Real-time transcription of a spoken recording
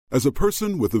As a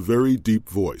person with a very deep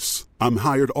voice, I'm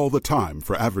hired all the time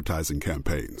for advertising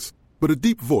campaigns. But a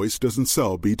deep voice doesn't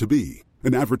sell B2B,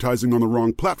 and advertising on the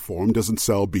wrong platform doesn't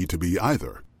sell B2B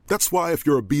either. That's why if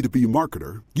you're a B2B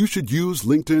marketer, you should use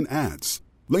LinkedIn ads.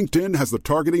 LinkedIn has the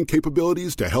targeting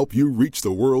capabilities to help you reach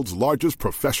the world's largest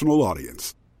professional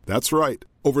audience. That's right,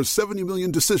 over 70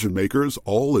 million decision makers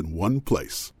all in one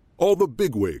place. All the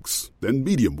big wigs, then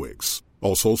medium wigs,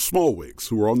 also small wigs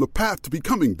who are on the path to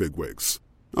becoming big wigs.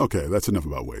 Okay, that's enough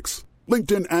about wigs.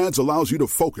 LinkedIn ads allows you to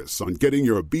focus on getting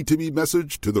your B2B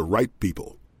message to the right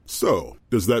people. So,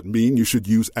 does that mean you should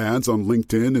use ads on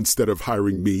LinkedIn instead of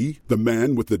hiring me, the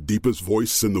man with the deepest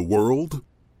voice in the world?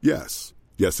 Yes.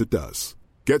 Yes, it does.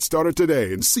 Get started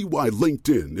today and see why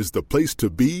LinkedIn is the place to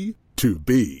be to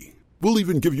be. We'll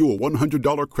even give you a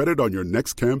 $100 credit on your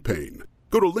next campaign.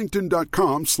 Go to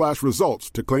linkedin.com/results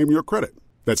to claim your credit.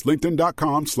 That's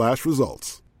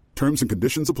linkedin.com/results. Terms and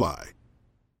conditions apply.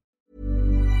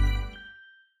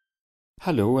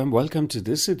 Hello and welcome to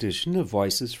this edition of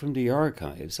Voices from the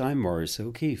Archives. I'm Maurice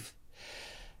O'Keefe.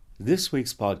 This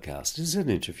week's podcast is an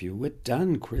interview with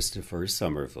Dan Christopher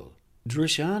Somerville.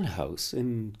 Droshan House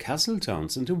in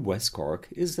Castletownsend in West Cork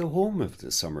is the home of the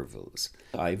Somervilles.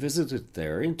 I visited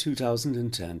there in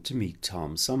 2010 to meet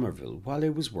Tom Somerville while I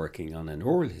was working on an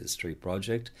oral history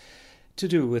project to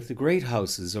do with the great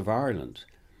houses of Ireland.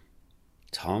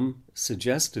 Tom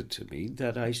suggested to me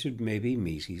that I should maybe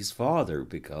meet his father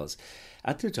because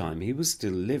at the time he was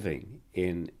still living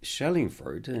in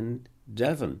Shellingford in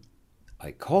Devon.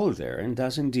 I called there and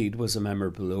that indeed was a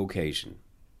memorable occasion.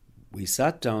 We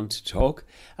sat down to talk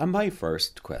and my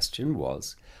first question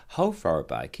was how far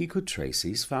back he could trace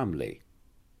his family.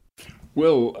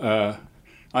 Well,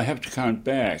 I have to count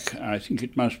back. I think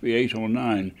it must be 8 or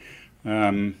 9.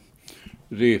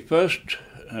 The first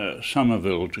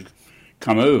Somerville to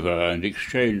come over and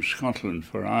exchange Scotland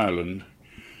for Ireland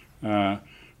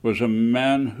was a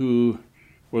man who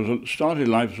started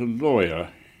life as a lawyer,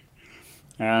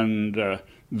 and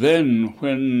then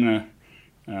when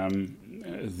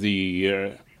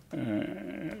the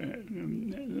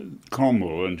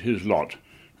Cromwell and his lot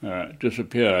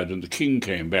disappeared and the king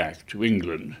came back to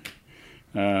England,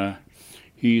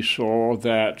 he saw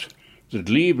that the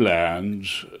glebe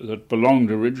lands that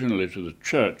belonged originally to the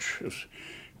Church of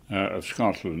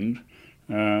Scotland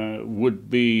would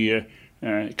be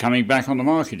coming back on the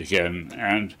market again,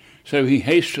 and so he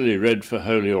hastily read for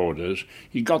holy orders.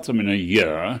 He got them in a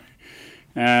year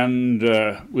and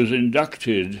was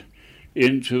inducted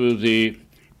into the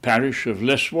parish of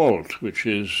Leswalt, which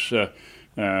is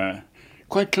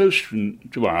quite close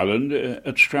to Ireland,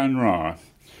 at Stranraer.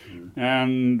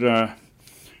 And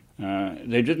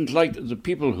they didn't like, the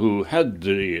people who had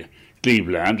the glebe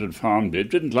land and farmed it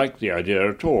didn't like the idea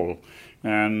at all,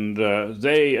 and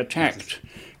they attacked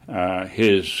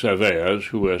his surveyors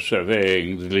who were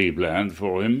surveying the glebe land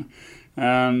for him,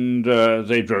 and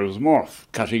they drove them off,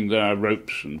 cutting their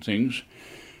ropes and things.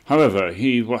 However,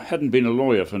 he hadn't been a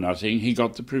lawyer for nothing. He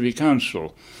got the Privy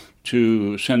Council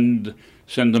to send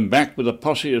them back with a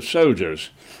posse of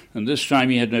soldiers, and this time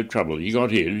he had no trouble. He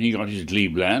got in, he got his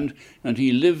glebe land, and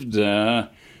he lived there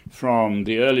from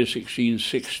the early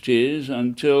 1660s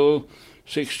until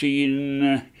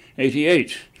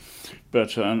 1688.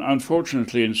 But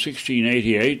unfortunately in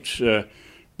 1688,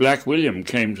 Black William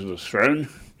came to the throne,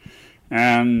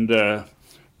 and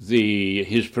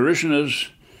his parishioners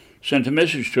sent a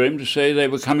message to him to say they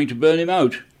were coming to burn him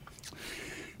out.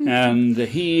 And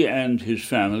he and his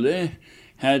family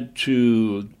had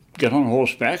to get on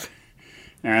horseback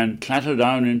and clatter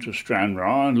down into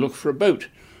Stranraer and look for a boat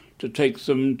to take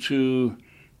them to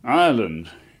Ireland,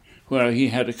 where he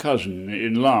had a cousin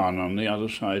in Larne on the other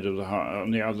side of the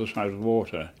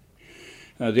water.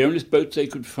 The only boat they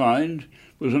could find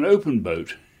was an open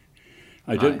boat.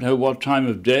 I don't know what time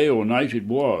of day or night it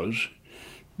was,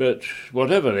 but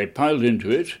whatever, they piled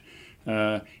into it.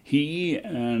 He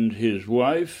and his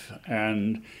wife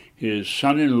and his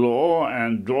son-in-law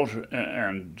and daughter,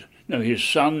 his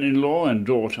son-in-law and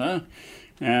daughter,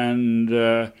 and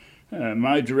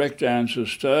my direct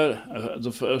ancestor,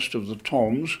 the first of the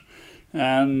Toms,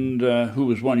 and who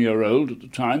was 1 year old at the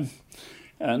time,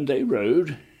 and they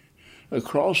rowed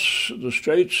across the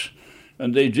straits,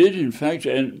 and they did, in fact,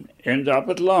 end up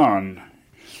at Larne,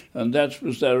 and that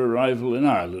was their arrival in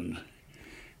Ireland.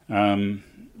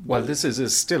 Well, this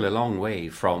is still a long way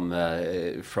from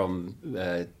the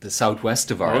southwest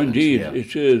of Ireland. Oh, indeed, yeah.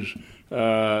 It is.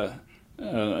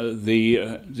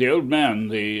 The old man,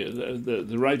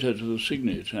 the writer to the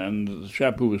Signet, and the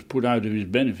chap who was put out of his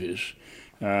benefice,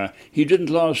 he didn't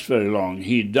last very long.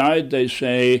 He died, they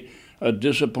say, a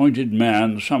disappointed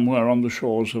man somewhere on the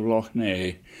shores of Loch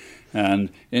Ness.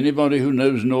 And anybody who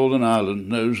knows Northern Ireland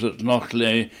knows that Loch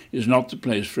Ness is not the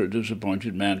place for a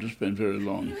disappointed man to spend very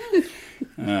long.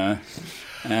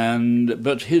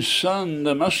 But his son,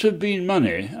 there must have been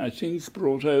money, I think,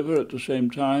 brought over at the same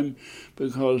time,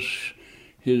 because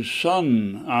his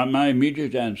son, my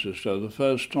immediate ancestor, the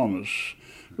first Thomas,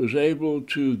 was able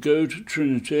to go to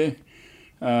Trinity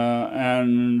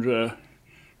and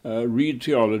read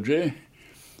theology,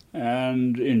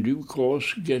 and in due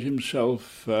course get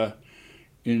himself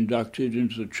inducted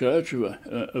into the Church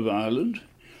of Ireland,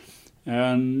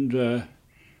 and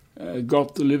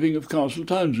got the living of Castle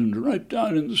Townsend right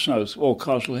down in the south, or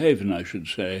Castle Haven, I should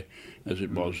say, as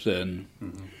it was then.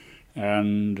 Mm-hmm.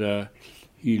 And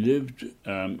he lived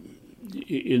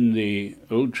in the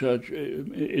old church,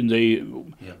 in the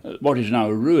what is now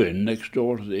a ruin next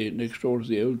door to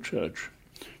the old church,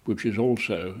 which is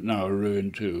also now a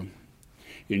ruin too,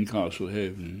 in Castle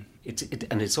Haven.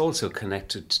 And it's also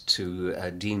connected to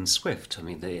Dean Swift. I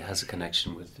mean, it has a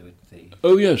connection with the...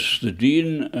 Oh yes, the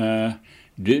Dean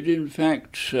did in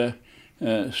fact stay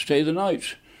the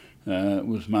night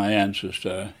with my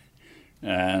ancestor,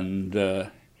 and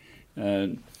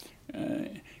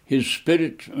his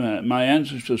spirit, my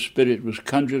ancestor's spirit, was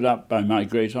conjured up by my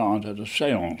great aunt at a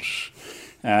séance,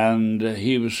 and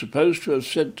he was supposed to have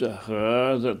said to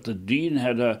her that the Dean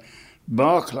had a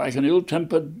bark like an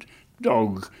ill-tempered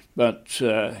dog, but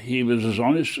he was as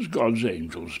honest as God's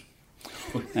angels,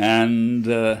 and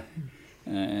that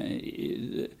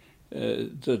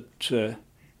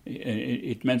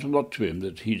it meant a lot to him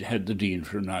that he'd had the Dean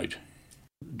for a night.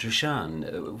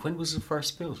 Drushan, when was it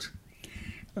first built?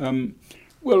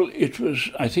 Well, it was,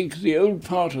 I think, the old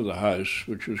part of the house,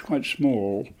 which was quite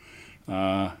small,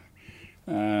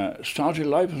 started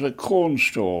life as a corn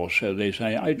store, so they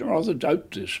say. I'd rather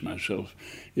doubt this myself.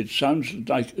 It sounds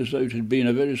like as though it had been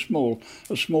a small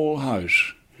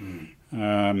house.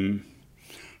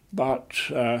 But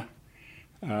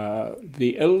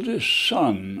the eldest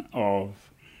son of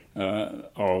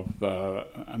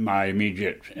my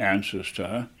immediate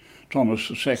ancestor, Thomas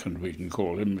II, we can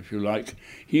call him if you like,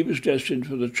 he was destined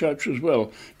for the church as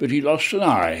well, but he lost an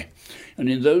eye. And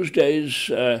in those days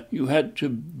you had to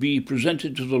be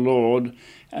presented to the Lord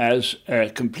as a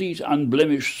complete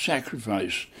unblemished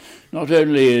sacrifice, not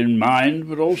only in mind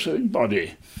but also in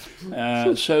body.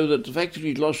 So that the fact that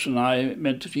he'd lost an eye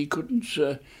meant that he couldn't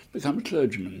become a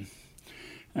clergyman.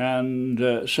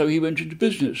 And so he went into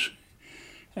business,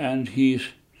 and he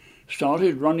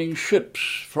started running ships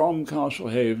from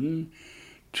Castlehaven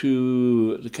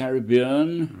to the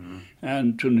Caribbean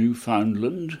and to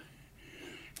Newfoundland,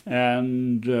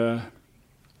 and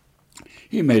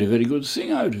he made a very good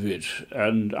thing out of it.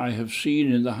 And I have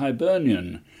seen in the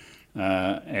Hibernian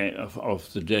of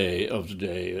the day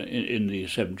in the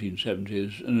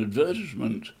 1770s an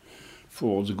advertisement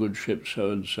for the good ship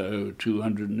so-and-so,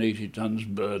 280 tons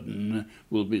burden,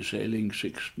 will be sailing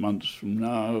 6 months from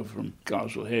now from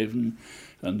Castlehaven,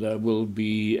 and there will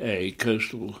be a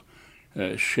coastal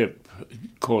ship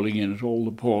calling in at all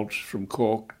the ports from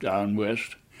Cork down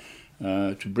west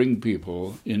to bring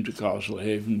people into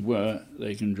Castlehaven where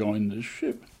they can join this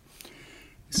ship.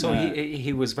 So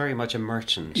he was very much a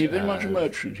merchant. He was very much a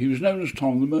merchant. He was known as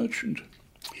Tom the Merchant.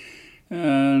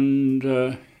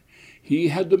 And he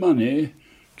had the money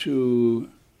to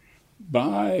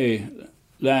buy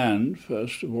land,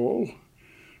 first of all.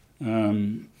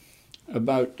 There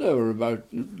were about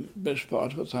best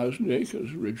part of 1,000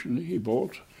 acres originally he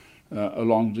bought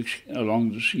along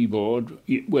the seaboard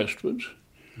westwards.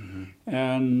 Mm-hmm.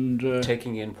 And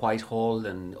taking in Whitehall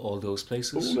and all those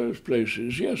places? All those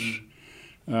places, yes.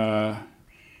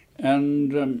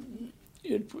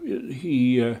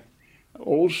 He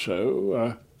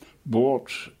also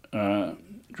bought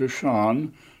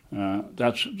Drushan,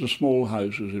 that's the small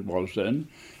house as it was then,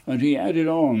 and he added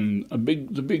on the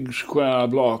big square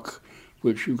block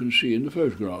which you can see in the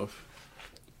photograph.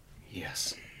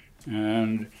 Yes.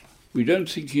 And we don't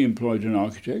think he employed an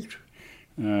architect.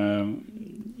 The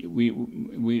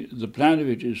plan of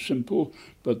it is simple,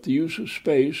 but the use of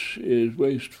space is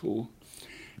wasteful.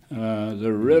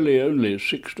 There are really only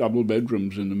 6 double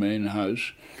bedrooms in the main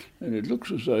house, and it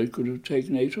looks as though it could have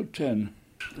taken 8 or 10.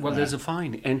 Well, there's a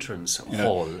fine entrance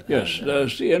hall. Yes,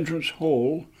 there's the entrance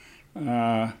hall,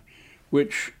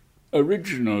 which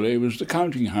originally was the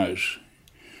counting house,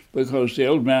 because the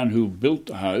old man who built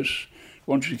the house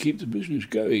wanted to keep the business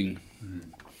going. Mm.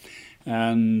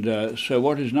 And so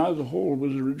what is now the hall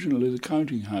was originally the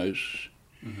counting house.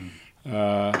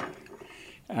 Mm-hmm.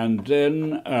 And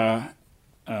then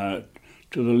to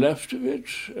the left of it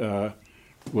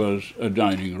was a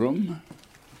dining room,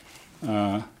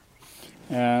 and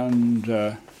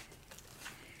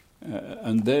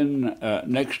then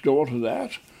next door to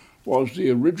that was the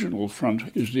original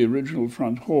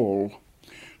front hall,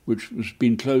 which has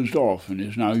been closed off and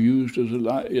is now used as a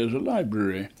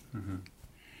library. Mm-hmm.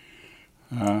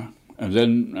 And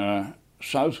then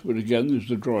southward again is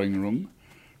the drawing room,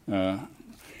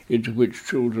 into which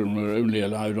children were only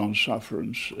allowed on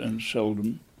sufferance and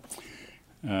seldom.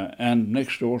 And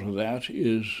next door to that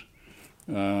is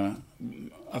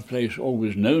a place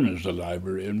always known as the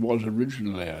library, and was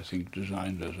originally, I think,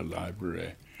 designed as a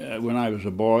library. When I was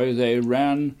a boy, they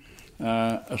ran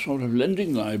a sort of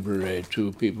lending library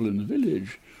to people in the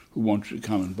village who wanted to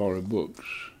come and borrow books.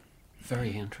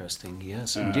 Very interesting,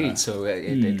 yes, indeed. So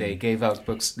they gave out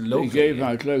books locally. They gave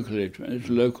out locally,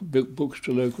 books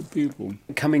to local people.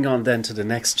 Coming on then to the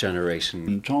next generation.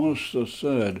 And Thomas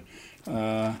III,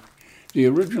 the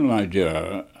original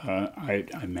idea, I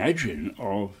imagine,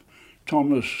 of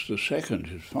Thomas II,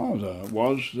 his father,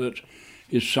 was that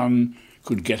his son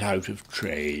could get out of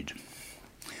trade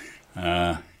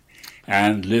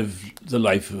and live the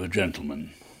life of a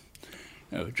gentleman,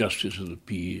 justice of the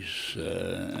peace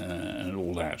and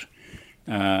all that.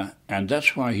 And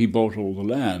that's why he bought all the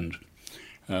land,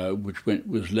 which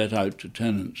was let out to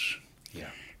tenants. Yeah.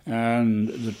 And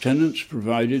the tenants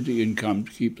provided the income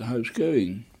to keep the house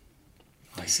going.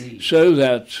 I see. So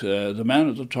that the man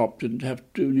at the top didn't have to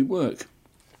do any work.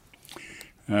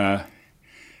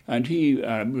 And he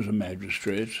was a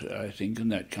magistrate, I think,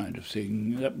 and that kind of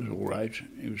thing. That was all right,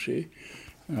 you see.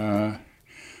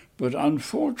 But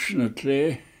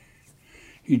unfortunately,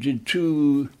 he did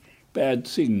two bad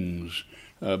things.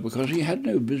 Because he had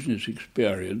no business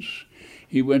experience,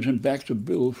 he went and backed a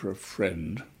bill for a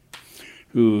friend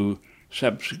who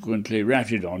subsequently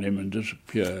ratted on him and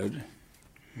disappeared.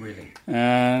 Really?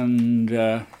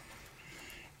 And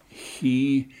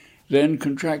he then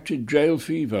contracted jail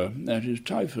fever, that is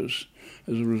typhus.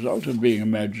 As a result of being a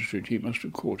magistrate, he must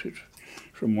have caught it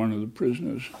from one of the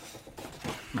prisoners.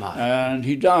 And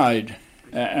he died.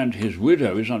 And his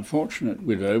widow, his unfortunate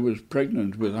widow, was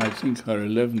pregnant with, I think, her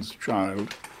 11th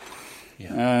child.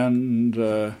 Yeah. And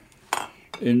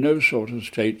in no sort of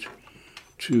state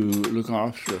to look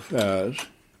after affairs.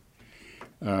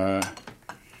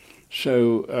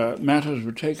 So matters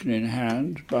were taken in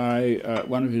hand by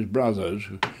one of his brothers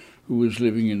who was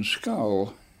living in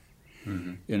Skull,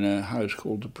 in a house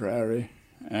called the Prairie,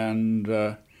 and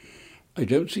I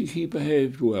don't think he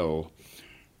behaved well.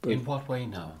 But, in what way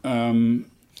now?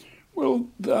 Well,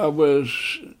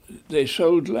 they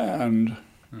sold land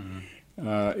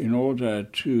in order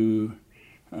to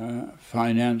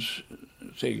finance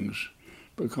things,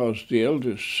 because the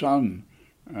eldest son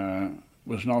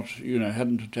was not,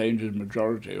 hadn't attained his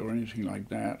majority or anything like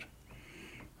that.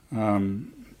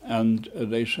 And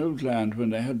they sold land when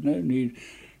they had no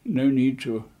need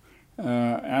to.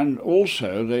 And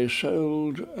also they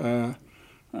sold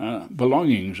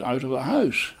belongings out of the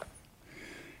house.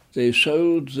 They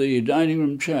sold the dining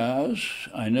room chairs.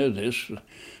 I know this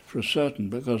for certain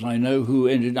because I know who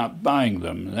ended up buying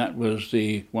them. That was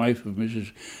the wife of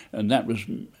Mrs.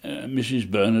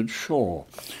 Bernard Shaw.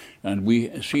 And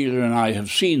Celia and I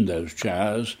have seen those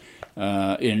chairs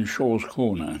in Shaw's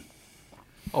Corner.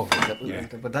 Oh,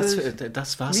 but that's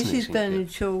fascinating. Mrs.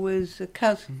 Bernard Shaw was a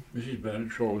cousin. Mrs.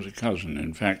 Bernard Shaw was a cousin,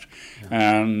 in fact.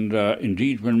 Yeah. And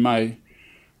indeed, when my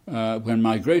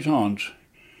great aunt,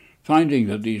 finding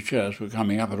that these chairs were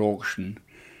coming up at auction,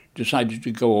 decided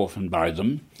to go off and buy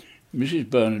them, Mrs.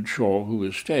 Bernard Shaw, who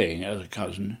was staying as a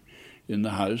cousin in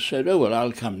the house, said, "Oh, well,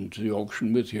 I'll come to the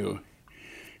auction with you."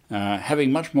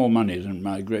 Having much more money than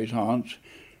my great aunt,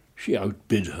 she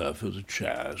outbid her for the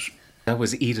chairs. That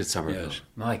was Edith Somerville. Yes.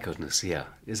 My goodness, yeah.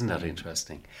 Isn't that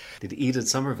interesting? Did Edith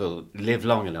Somerville live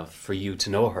long enough for you to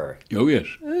know her? Oh, yes.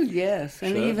 Oh, yes.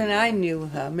 And even I knew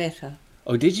her, met her.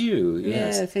 Oh, did you?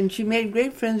 Yes, and she made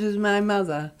great friends with my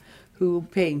mother, who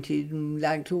painted and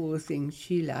liked all the things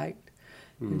she liked,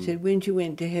 and said when she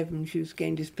went to heaven she was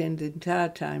going to spend the entire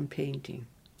time painting.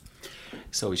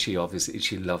 So she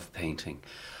loved painting.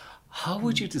 How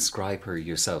would you describe her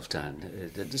yourself,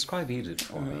 Dan? Describe Edith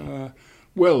for me.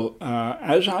 Well,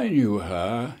 as I knew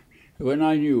her, when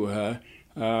I knew her,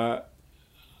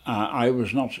 I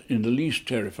was not in the least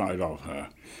terrified of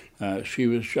her. She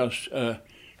was just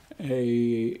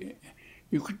you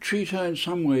could treat her in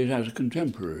some ways as a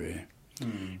contemporary.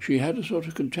 She had a sort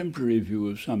of contemporary view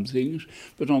of some things,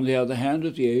 but on the other hand,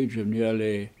 at the age of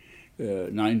nearly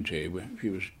 90, she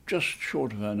was just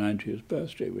short of her 90th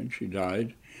birthday when she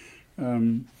died,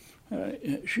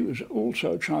 she was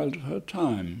also a child of her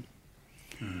time.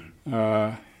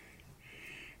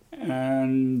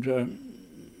 and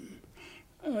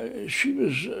she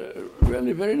was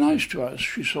really very nice to us.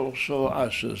 She saw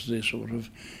us as the sort of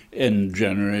end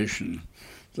generation,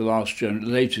 the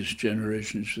latest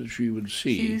generations that she would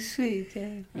see. She was sweet,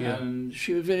 yeah. And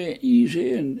she was very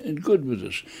easy and good with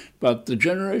us. But the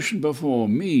generation before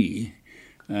me,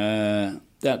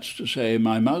 that's to say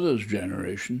my mother's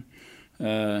generation,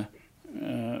 not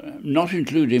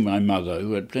including my mother,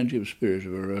 who had plenty of spirit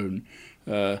of her own,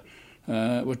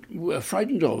 were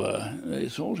frightened of her. They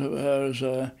thought of her as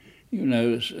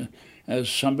as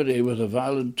somebody with a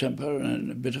violent temper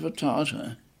and a bit of a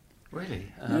tartar.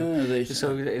 Really?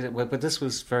 But this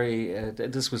was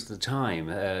this was the time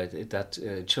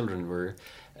that children were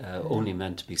only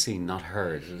meant to be seen, not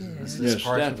heard. Yes,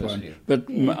 that one. But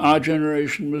our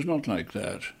generation was not like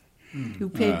that. You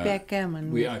played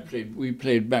backgammon. We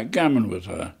played backgammon with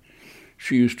her.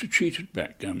 She used to cheat at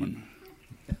backgammon.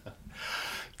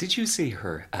 Did you see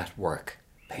her at work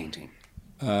painting?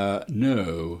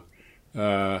 No.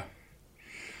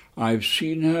 I've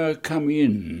seen her come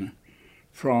in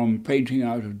from painting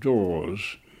out of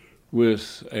doors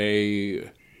with a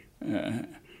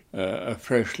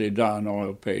freshly done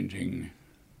oil painting.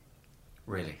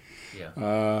 Really?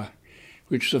 Yeah.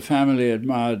 Which the family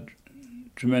admired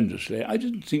tremendously. I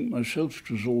didn't think myself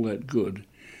it was all that good,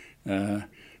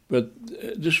 but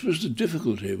this was the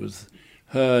difficulty with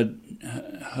her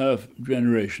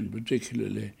generation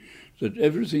particularly, that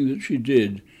everything that she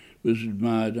did was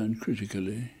admired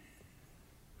uncritically.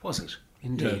 Was it?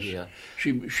 Indeed, yes.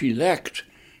 Yeah. She lacked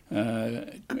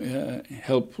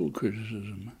helpful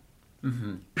criticism.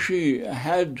 Mm-hmm. She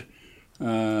had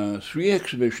 3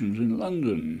 exhibitions in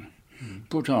London,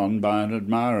 put on by an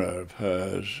admirer of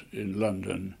hers in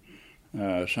London,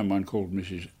 someone called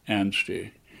Mrs.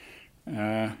 Anstey.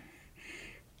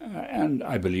 And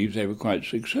I believe they were quite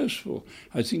successful.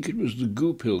 I think it was the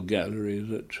Goupil Gallery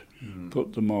that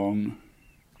put them on.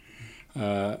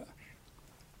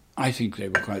 I think they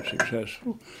were quite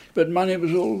successful. But money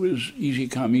was always easy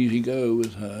come, easy go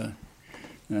with her.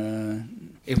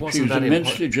 It wasn't she was that an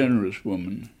immensely generous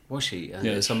woman. Was she?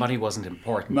 Yes. So money wasn't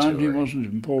important Money to her. wasn't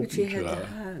important But she to had her. the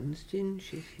hands, didn't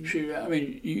she?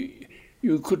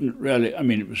 You couldn't really. I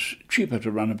mean, it was cheaper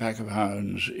to run a pack of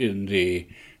hounds in the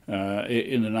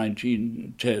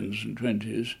 1910s and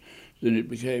 20s than it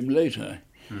became later.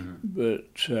 Mm-hmm.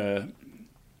 But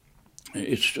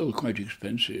it's still quite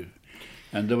expensive,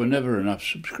 and there were never enough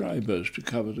subscribers to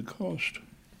cover the cost.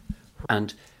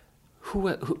 And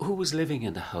who was living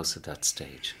in the house at that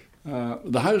stage?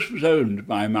 The house was owned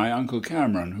by my Uncle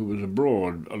Cameron, who was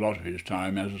abroad a lot of his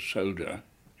time as a soldier.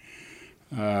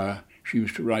 She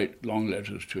used to write long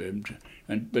letters to him,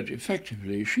 but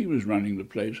effectively she was running the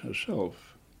place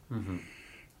herself. Mm-hmm.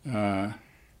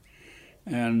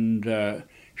 And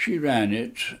she ran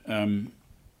it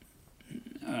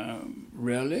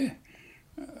really,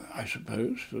 I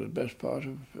suppose, for the best part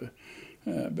of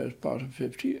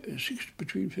 60,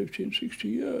 between 50 and 60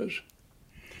 years.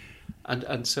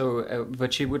 And so,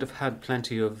 but she would have had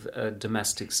plenty of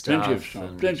domestic staff.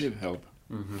 Plenty of help.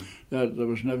 Mm-hmm. There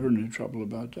was never any trouble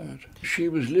about that. She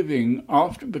was living,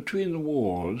 between the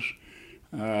wars,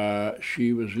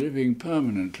 she was living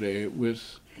permanently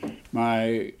with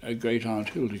my great-aunt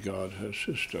Hildegard, her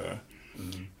sister,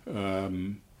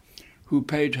 who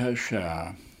paid her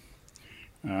share.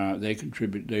 They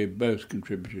both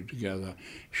contributed together.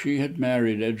 She had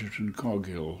married Egerton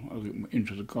Coghill,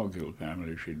 into the Coghill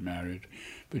family she'd married,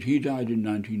 but he died in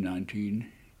 1919.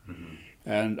 Mm-hmm.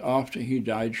 And after he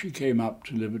died, she came up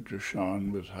to live at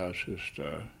Dresham with her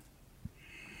sister.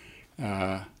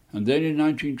 And then in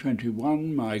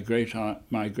 1921, my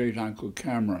great-uncle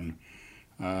Cameron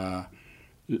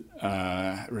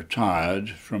retired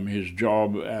from his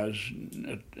job as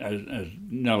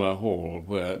Kneller Hall,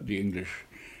 where the English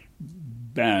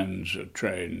bands are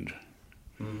trained.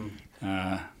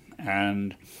 Mm-hmm.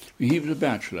 And he was a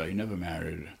bachelor, he never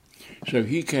married. So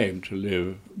he came to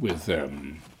live with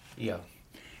them. Yeah.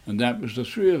 And that was the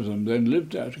 3 of them, then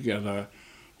lived there together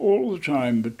all the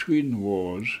time between the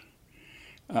wars,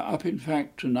 up in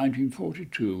fact to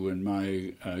 1942 when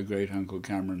my great-uncle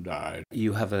Cameron died.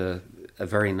 You have a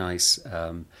very nice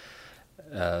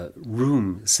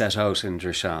room set out in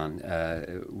Dresham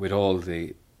with all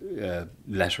the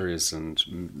letters and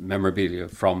memorabilia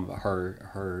from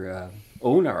her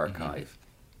own archive.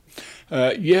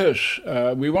 Yes,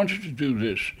 we wanted to do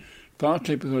this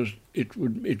partly because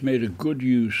it made a good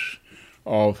use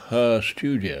of her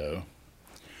studio,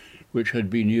 which had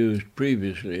been used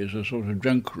previously as a sort of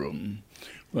junk room,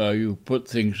 where you put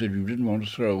things that you didn't want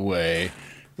to throw away,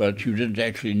 but you didn't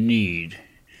actually need.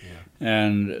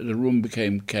 and the room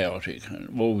became chaotic, and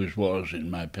it always was in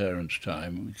my parents'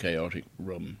 time, a chaotic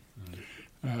room.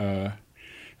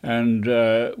 And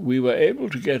we were able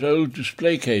to get old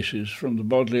display cases from the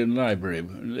Bodleian Library.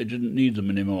 They didn't need them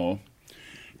anymore.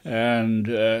 And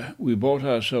we bought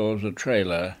ourselves a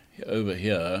trailer over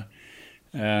here,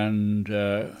 and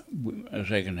a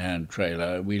second-hand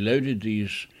trailer. We loaded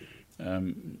these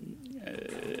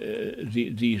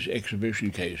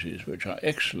exhibition cases, which are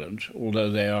excellent, although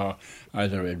they are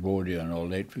either Edwardian or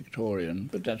late Victorian,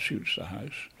 but that suits the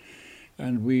house.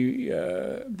 And we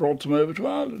brought them over to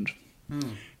Ireland.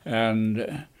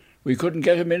 And we couldn't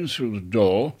get them in through the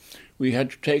door. We had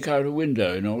to take out a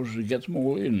window in order to get them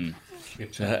all in.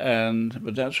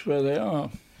 But that's where they are.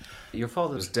 Your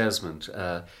father was Desmond.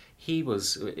 He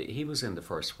was in the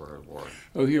First World War.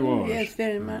 Oh, he was. Yes,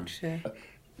 very much so.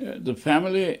 The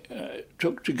family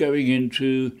took to going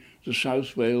into the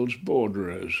South Wales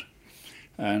borderers.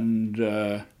 And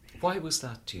why was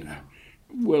that, do you know?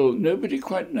 Well, nobody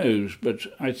quite knows, but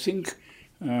I think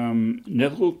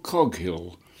Neville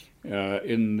Coghill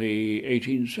in the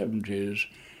 1870s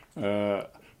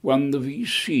won the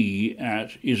VC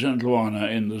at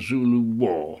Isandlwana in the Zulu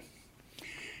War.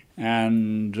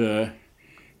 And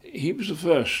he was the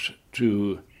first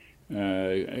to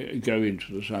go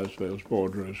into the South Wales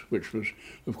borderers, which was,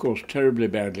 of course, terribly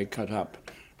badly cut up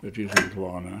at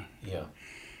Isandlwana. Yeah.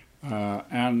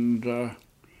 And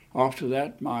after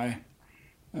that, my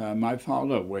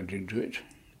father went into it.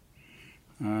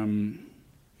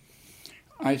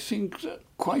 I think that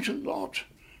quite a lot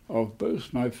of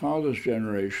both my father's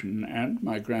generation and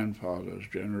my grandfather's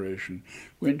generation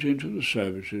went into the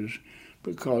services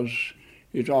because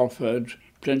it offered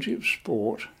plenty of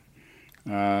sport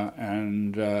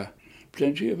and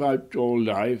plenty of outdoor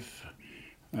life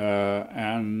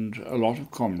and a lot of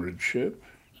comradeship.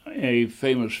 A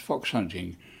famous fox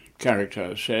hunting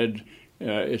character said,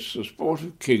 it's the sport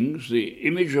of kings, the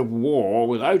image of war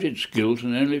without its guilt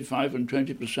and only 5 and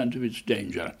 20% of its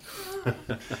danger.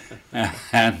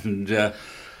 And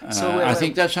so I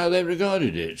think that's how they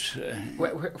regarded it.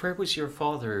 Where was your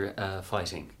father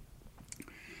fighting?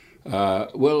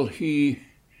 Well, he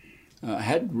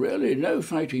had really no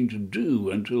fighting to do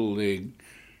until the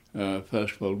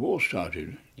First World War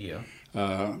started. Yeah.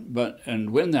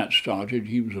 And when that started,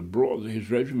 he was abroad.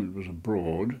 His regiment was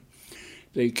abroad.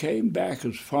 They came back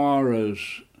as far as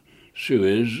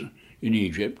Suez in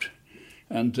Egypt,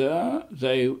 and there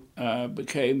they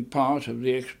became part of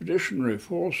the expeditionary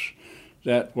force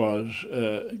that was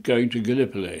going to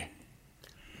Gallipoli.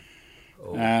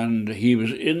 Oh. And he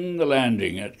was in the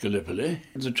landing at Gallipoli.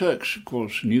 The Turks, of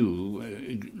course, knew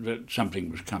that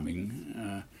something was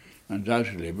coming,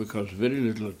 undoubtedly, because very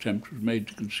little attempt was made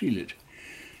to conceal it.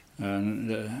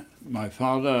 And my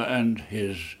father and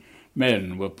his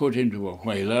men were put into a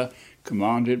whaler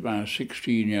commanded by a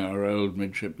 16-year-old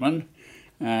midshipman,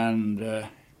 and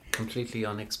completely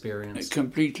unexperienced.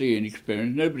 Completely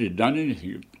inexperienced. Nobody had done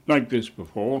anything like this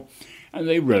before, and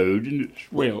they rowed in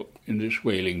this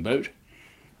whaling boat.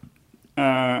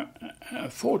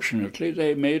 Fortunately,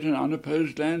 they made an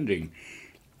unopposed landing,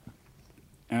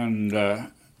 and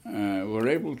were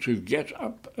able to get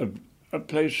up a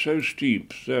place so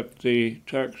steep that the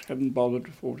Turks hadn't bothered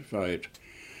to fortify it.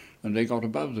 And they got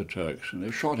above the Turks, and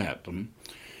they shot at them.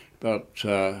 But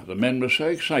the men were so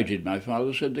excited, my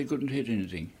father said they couldn't hit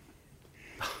anything.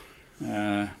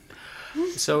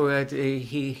 So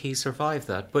he survived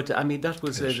that. But, I mean, that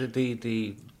was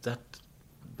that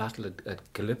battle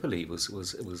at Gallipoli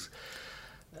was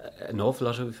an awful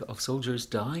lot of soldiers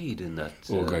died in that.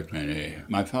 Oh, great many.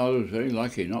 My father was very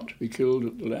lucky not to be killed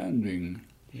at the landing.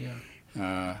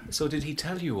 Yeah. So did he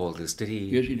tell you all this? Did he?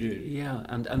 Yes, he did. Yeah,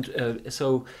 and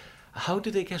so how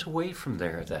did they get away from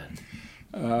there then?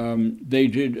 They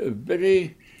did a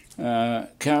very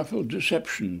careful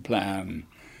deception plan.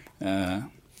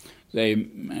 They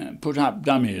put up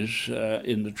dummies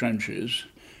in the trenches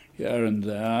here and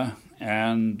there,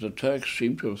 and the Turks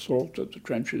seemed to have thought that the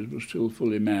trenches were still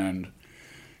fully manned,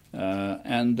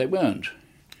 and they weren't.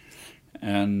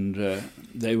 And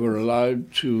they were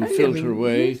allowed to filter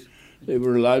away. They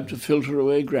were allowed to filter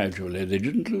away gradually. They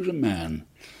didn't lose a man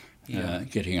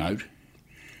getting out.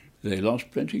 They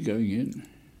lost plenty going in.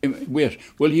 Yes,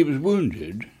 well, he was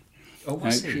wounded. Oh,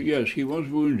 was Actually, he? yes, he was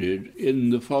wounded in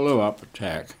the follow-up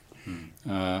attack.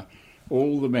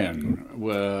 All the men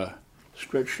were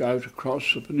stretched out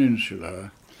across the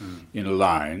peninsula in a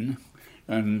line,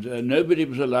 and nobody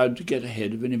was allowed to get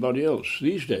ahead of anybody else.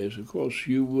 These days, of course,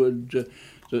 you would.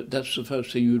 That's the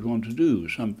first thing you'd want to do,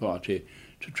 some party,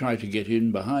 to try to get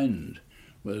in behind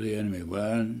where the enemy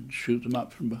were and shoot them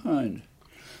up from behind.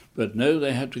 But no,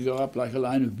 they had to go up like a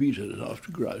line of beaters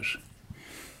after grouse.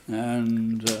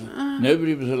 And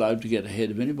nobody was allowed to get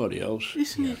ahead of anybody else.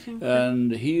 Isn't it incredible?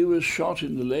 And he was shot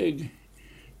in the leg.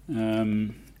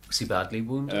 Was he badly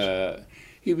wounded?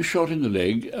 He was shot in the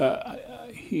leg.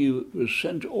 He was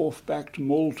sent off back to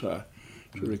Malta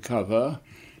to recover,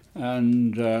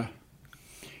 and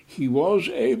he was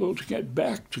able to get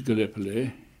back to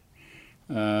Gallipoli.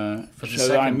 So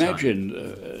I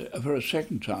imagine for a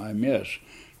second time, yes,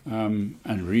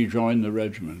 and rejoin the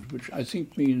regiment, which I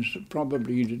think means that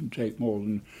probably he didn't take more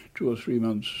than 2 or 3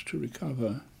 months to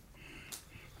recover.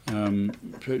 So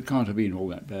it can't have been all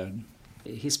that bad.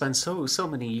 He spent so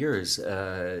many years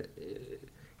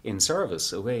in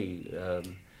service away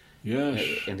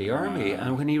Yes. in the army,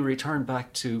 and when he returned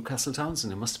back to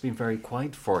Castletownshend, it must have been very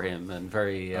quiet for him and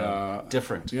very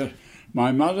different. Yes.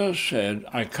 My mother said,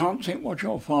 "I can't think what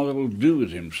your father will do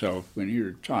with himself when he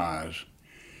retires."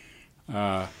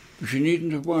 But she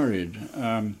needn't have worried.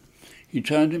 He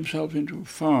turned himself into a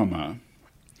farmer.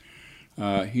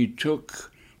 He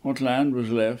took what land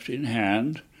was left in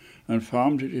hand and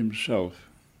farmed it himself.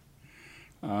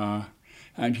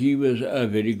 And he was a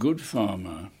very good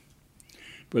farmer.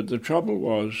 But the trouble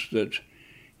was that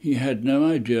he had no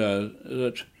idea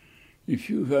that if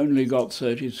you've only got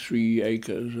 33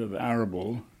 acres of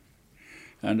arable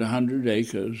and 100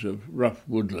 acres of rough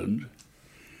woodland,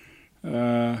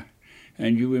 and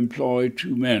you employ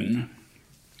 2 men,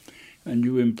 and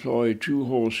you employ 2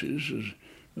 horses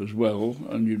as well,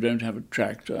 and you don't have a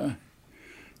tractor,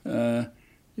 that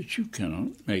you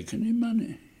cannot make any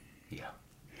money. Yeah.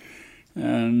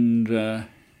 And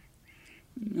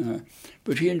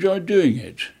but he enjoyed doing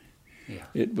it. Yeah.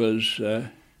 It was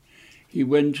he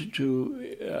went to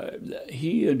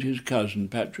he and his cousin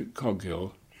Patrick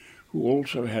Coghill, who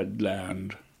also had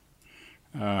land.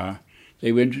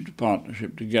 They went into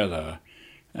partnership together,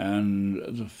 and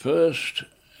the first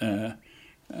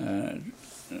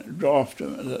draft,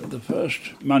 the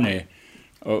first money,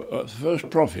 the first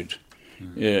profit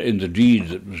in the deed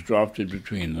that was drafted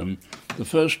between them, the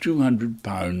first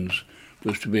 £200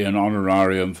 was to be an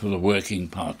honorarium for the working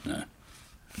partner.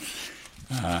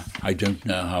 I don't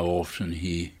know how often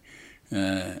he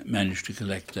managed to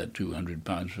collect that £200,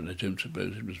 but I don't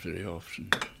suppose it was very often.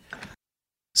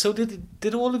 So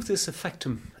did all of this affect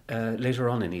him later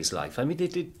on in his life? I mean,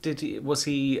 was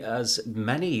he, as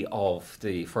many of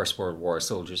the First World War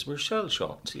soldiers were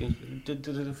shell-shocked? Did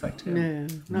it affect him? No,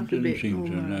 not a Didn't bit. seem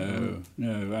to.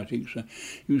 No, I think so.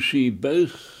 You see,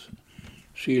 both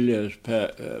Celia's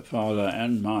father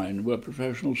and mine were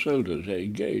professional soldiers. They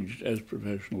engaged as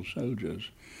professional soldiers.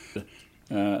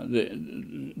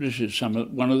 This is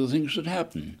one of the things that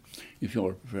happen if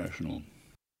you're a professional.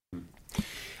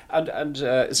 And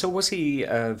so was he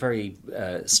a very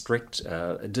strict,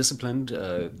 disciplined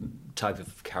type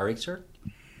of character?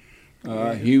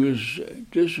 He was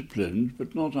disciplined,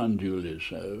 but not unduly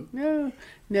so. No,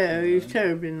 he was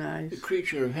terribly nice. A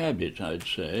creature of habit, I'd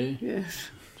say. Yes.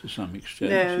 To some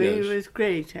extent. No, yes. he was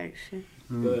great, actually.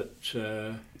 But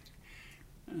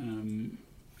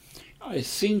I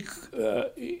think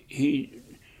he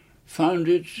found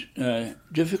it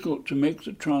difficult to make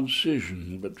the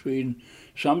transition between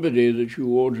somebody that you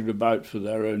ordered about for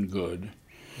their own good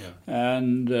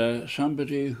and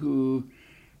somebody who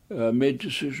made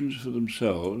decisions for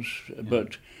themselves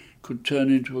but could turn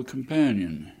into a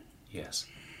companion. Yes.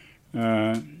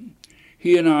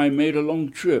 He and I made a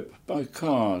long trip by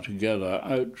car together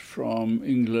out from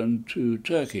England to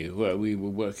Turkey, where we were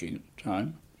working at the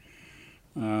time.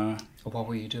 What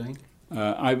were you doing?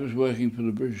 I was working for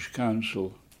the British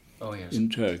Council in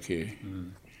Turkey.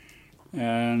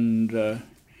 And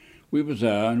we were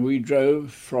there, and we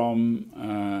drove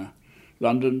from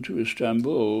London to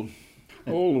Istanbul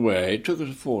all the way. It took us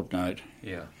a fortnight.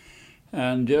 Yeah.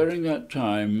 And during that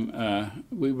time,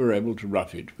 we were able to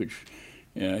rough it, which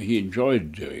he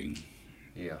enjoyed doing.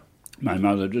 Yeah. My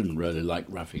mother didn't really like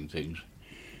roughing things,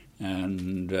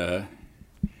 and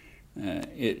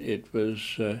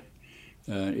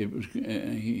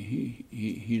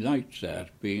he liked that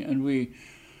and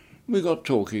we got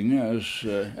talking as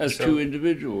two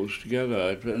individuals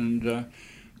together, and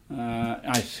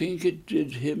I think it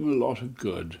did him a lot of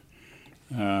good.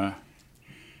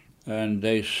 And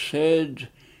they said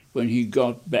when he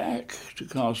got back to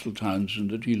Castletownshend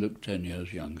that he looked 10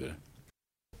 years younger.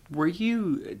 Were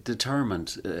you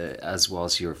determined, as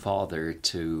was your father,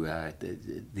 to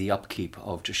the upkeep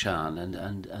of Dushan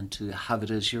and to have it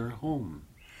as your home?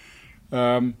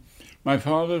 My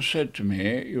father said to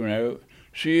me,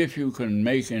 see if you can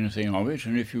make anything of it,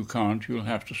 and if you can't, you'll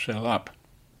have to sell up.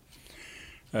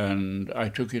 And I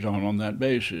took it on that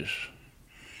basis.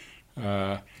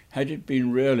 Had it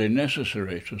been really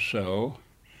necessary to sell,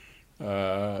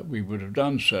 we would have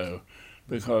done so,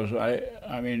 because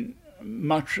I mean,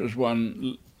 much as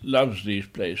one loves these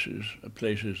places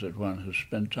that one has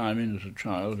spent time in as a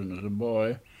child and as a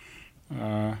boy,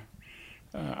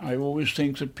 I always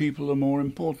think that people are more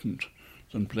important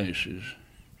than places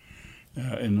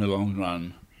in the long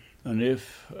run. And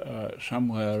if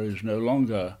somewhere is no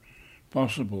longer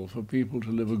possible for people to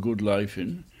live a good life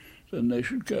in, then they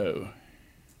should go.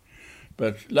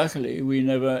 But luckily,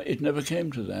 it never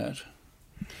came to that.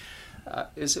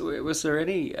 Was there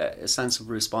any sense of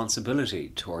responsibility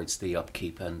towards the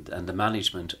upkeep and the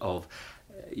management of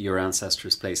your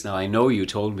ancestors' place? Now, I know you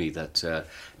told me that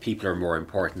people are more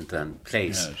important than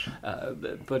place, yes.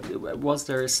 But was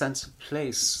there a sense of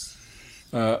place?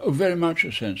 Very much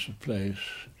a sense of place.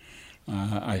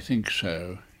 I think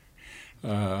so.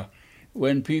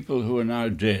 When people who are now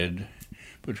dead,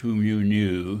 but whom you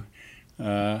knew,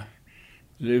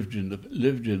 lived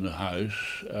in the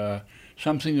house,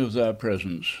 something of their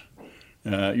presence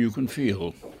you can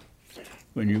feel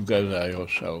when you go there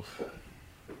yourself.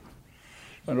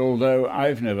 And although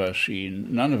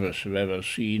none of us have ever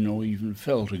seen or even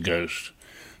felt a ghost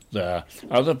there,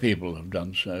 other people have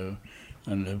done so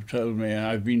and have told me.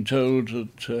 I've been told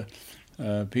that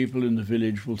people in the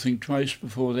village will think twice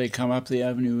before they come up the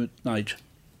avenue at night.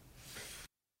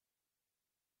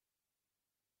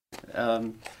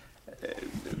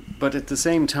 But at the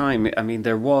same time, I mean,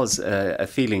 there was a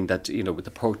feeling that, with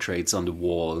the portraits on the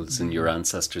walls and your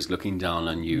ancestors looking down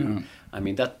on you, yeah. I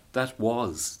mean, that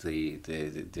was a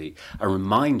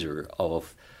reminder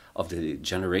of the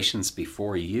generations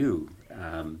before you.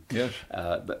 Yes.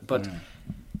 But yeah.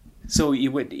 So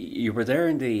you were there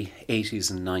in the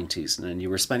 80s and 90s, and you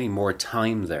were spending more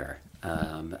time there,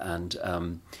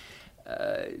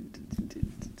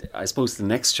 I suppose the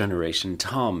next generation,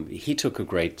 Tom, he took a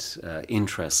great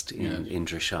interest in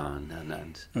Indrishan.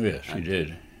 Oh yes, he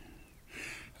did.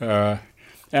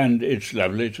 And it's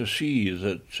lovely to see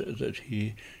that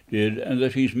he did, and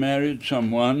that he's married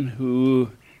someone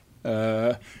who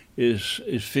is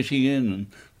fitting in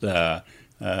there,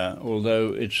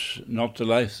 although it's not the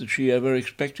life that she ever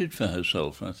expected for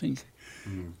herself, I think.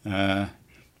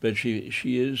 But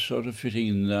she is sort of fitting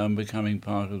in now and becoming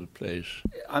part of the place.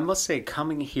 I must say,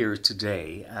 coming here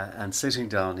today and sitting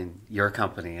down in your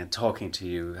company and talking to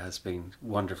you has been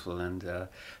wonderful. And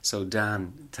so,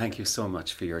 Dan, thank you so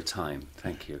much for your time.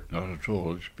 Thank you. Not at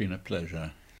all. It's been a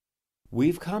pleasure.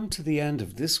 We've come to the end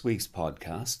of this week's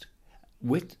podcast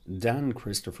with Dan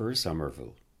Christopher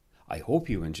Somerville. I hope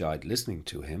you enjoyed listening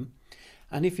to him.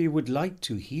 And if you would like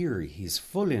to hear his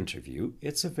full interview,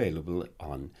 it's available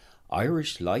on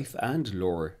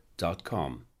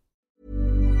irishlifeandlore.com.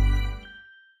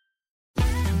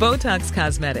 Botox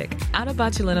Cosmetic, out of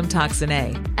botulinum toxin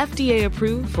A, FDA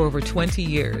approved for over 20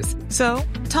 years. So,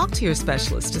 talk to your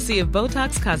specialist to see if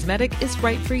Botox Cosmetic is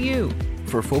right for you.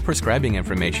 For full prescribing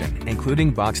information,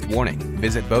 including boxed warning,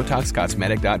 visit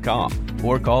BotoxCosmetic.com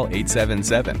or call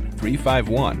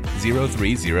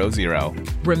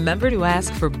 877-351-0300. Remember to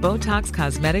ask for Botox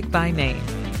Cosmetic by name.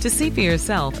 To see for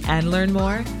yourself and learn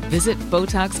more, visit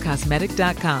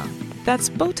BotoxCosmetic.com. That's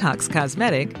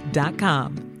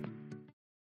BotoxCosmetic.com.